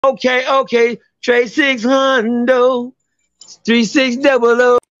Okay. Trade 600,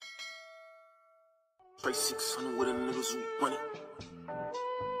 3600. Trade 600 with a niggas who run it.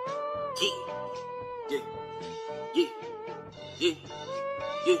 Yeah.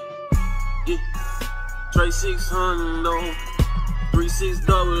 Trade 600,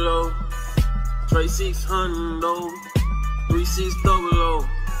 3600. Trade 600, 3600.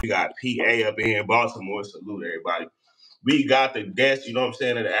 We got PA up in here in Baltimore. Salute everybody. We got the guest, you know what I'm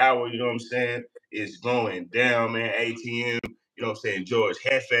saying, of the hour, you know what I'm saying? It's going down, man. ATM, you know what I'm saying,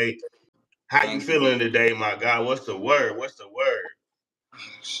 JORGEJEFFE. How you feeling today, my God? What's the word?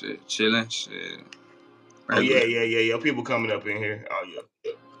 Shit, chilling, shit. Oh, yeah. People coming up in here. Oh,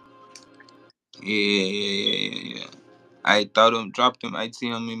 yeah. I dropped them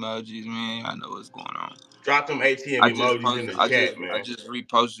ATM emojis, man. I know what's going on. Drop them ATM emojis in the chat, man. I just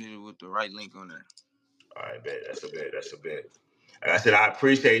reposted it with the right link on there. All right, bet. That's a bet. Like I said, I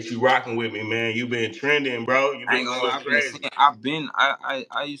appreciate you rocking with me, man. You been trending, bro. You been going crazy.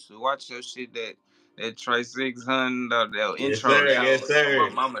 I used to watch your shit that Trey 600 that intro. Yes, sir.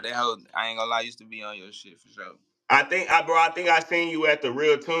 My mama, that hoe, I ain't gonna lie, used to be on your shit for sure. I think I seen you at the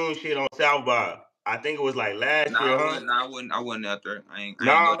Real Tune shit on South by. I think it was like last year, huh? I wasn't out there. I ain't go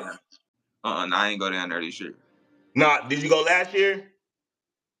down. I ain't go down there this year. Nah, did you go last year?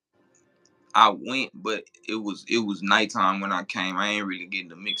 I went, but it was nighttime when I came. I ain't really getting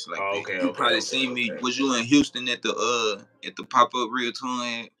the mix like that. You probably seen me. Was you in Houston at the pop up Real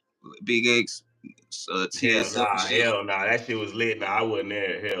Tune, Big X, Hell nah. That shit was lit. Nah, I wasn't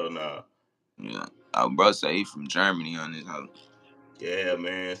there. Hell nah. Yeah, our bro say he from Germany on this hoe. Yeah,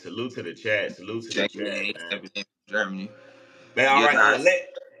 man. Salute to the chat. Man. Germany. Man, all right.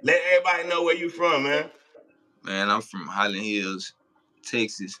 Let everybody know where you from, man. Man, I'm from Highland Hills,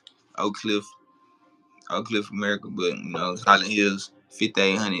 Texas, Oak Cliff, America, but you know, Highland Hills,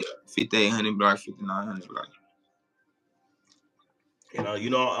 5800 block, 5900 block. You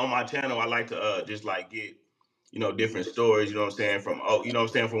know, on my channel, I like to just like get, you know, different stories, you know what I'm saying, from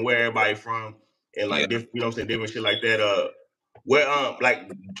from where everybody from, and like different, you know what I'm saying, different shit like that. Where like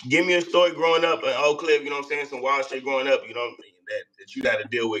give me a story growing up in Oak Cliff, you know what I'm saying, some wild shit growing up, you know, that you got to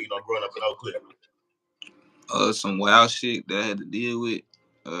deal with, you know, growing up in Oak Cliff. Some wild shit that I had to deal with.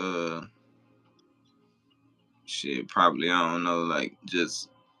 Shit, probably, I don't know, like just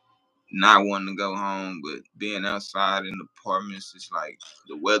not wanting to go home, but being outside in the apartments, it's like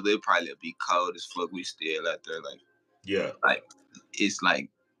the weather, it probably be cold as fuck. We still out there, like, yeah, like it's like,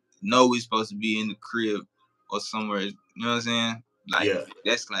 no, we supposed to be in the crib or somewhere, you know what I'm saying? Like,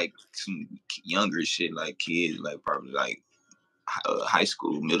 that's like some younger shit, like kids, like probably like high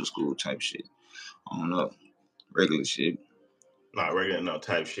school, middle school type shit. I don't know, regular shit. Not regular, no,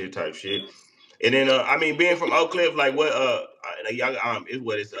 type shit. And then, I mean, being from Oak Cliff, like what, y'all,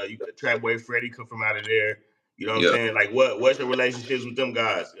 it's TRAPBOY FREDDY come from out of there. You know what I'm saying? Like, what's your relationships with them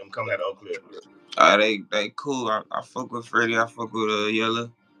guys? I'm coming out of Oak Cliff. They cool. I fuck with Freddie. I fuck with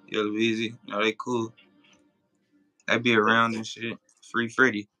Yellow Easy. You know, they cool. They be around and shit. Free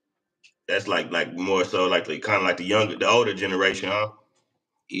Freddie. That's like more so like the older generation, huh?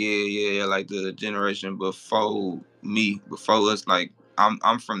 Yeah, like the generation before me, before us. Like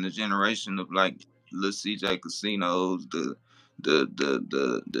I'm from the generation of like Lil CJ Casinos, the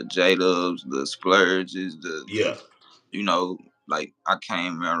J Dubs, the Splurges, you know, like I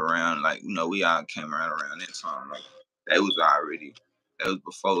came around like, you know, we all came around that time. Like that was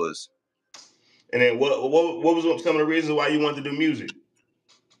before us. And then what was some of the reasons why you wanted to do music?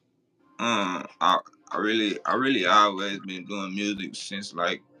 I really always been doing music since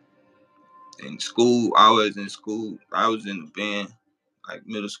like in school. I was in the band, like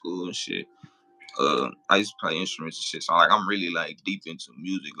middle school and shit. I used to play instruments and shit. So like I'm really like deep into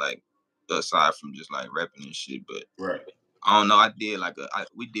music, like aside from just like rapping and shit. But I don't know. I did like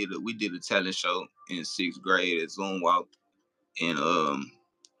we did a talent show in 6th grade at Zoom Walk, and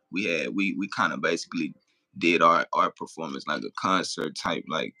we kind of basically did our performance like a concert type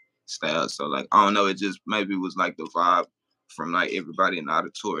like style. So like I don't know, it just maybe was like the vibe from like everybody in the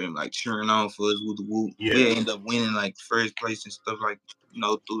auditorium like cheering on for us with the whoop. Yeah. We ended up winning like first place and stuff, like, you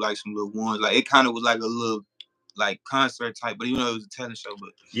know, through like some little ones. Like it kind of was like a little like concert type, but even though it was a talent show, but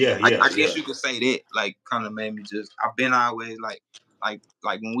I guess you could say that like kind of made me just, I've been always like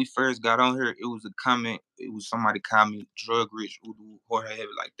when we first got on here, it was a comment, it was somebody called me drug rich, Jorge Heavy.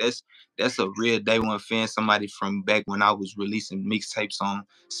 Like that's a real day one fan, somebody from back when I was releasing mixtapes on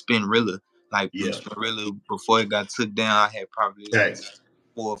Spinrilla. Like Spinrilla, before it got took down, I had probably like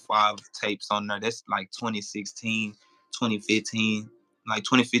 4 or 5 tapes on there. That's like 2016, 2015. like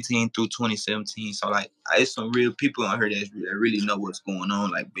 2015 through 2017. So like, it's some real people on here that really know what's going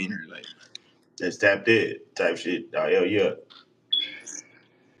on. Like being here, like that's tapped in type shit. Oh, hell yeah.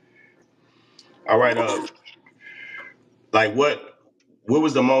 All right. Like what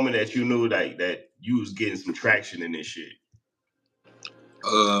was the moment that you knew that you was getting some traction in this shit?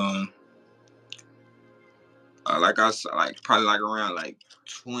 Like I said, like probably like around like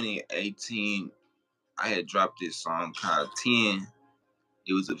 2018, I had dropped this song called 10.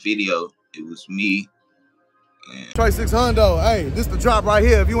 It was a video. It was me. Trey 600, hey, this the drop right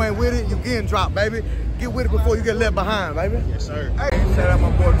here. If you ain't with it, you getting dropped, baby. Get with it before you get left behind, baby. Yes, sir. Hey, shout out my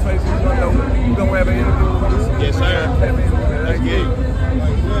boy Trey 600. You gonna have an interview with us? Yes, sir. Let's get it.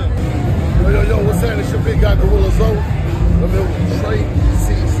 Yo, what's happening? It's your big guy, Gorilla Zoe. I'm here with Trey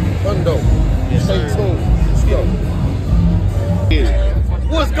 600. Yes, Stay sir. tuned. Let's go.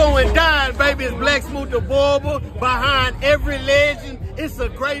 What's going down, baby? It's Black Smooth the Barber. Behind every legend, it's a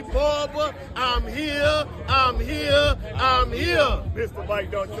great barber. I'm here, I'm here, I'm here. Mr.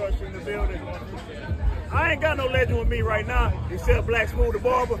 Mike, don't trust you in the building. I ain't got no legend with me right now, except Black Smooth the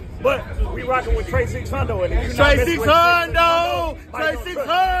Barber, but we rocking with Trey 600. And Trey 600! Trey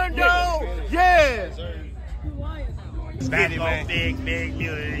 600! Yeah! Back on big music,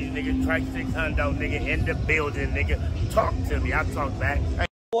 nigga. Trey 600, nigga, in the building, nigga. Talk to me, I talk back.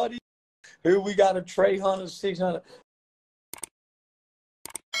 Here we got a Trey 600.